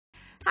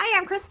Hi,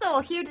 I'm Crystal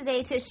here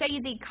today to show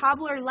you the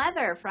Cobbler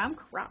Leather from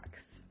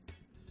Crocs.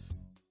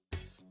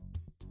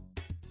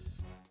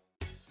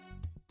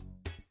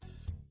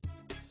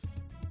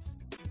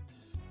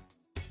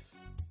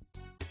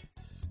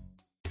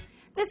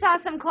 This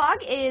awesome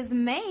clog is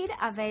made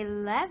of a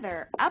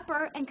leather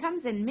upper and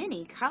comes in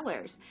many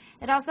colors.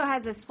 It also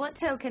has a split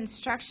toe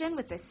construction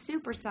with a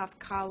super soft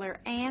collar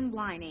and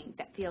lining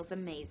that feels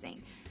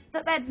amazing.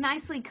 Footbed's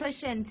nicely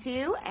cushioned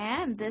too,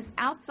 and this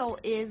outsole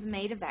is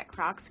made of that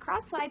Crocs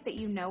Cross-Slide that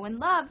you know and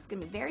love. It's going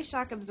to be very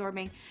shock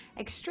absorbing,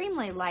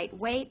 extremely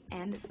lightweight,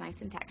 and it's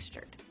nice and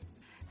textured.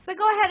 So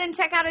go ahead and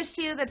check out a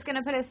shoe that's going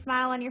to put a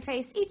smile on your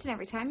face each and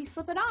every time you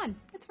slip it on.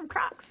 It's from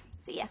Crocs.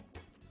 See ya.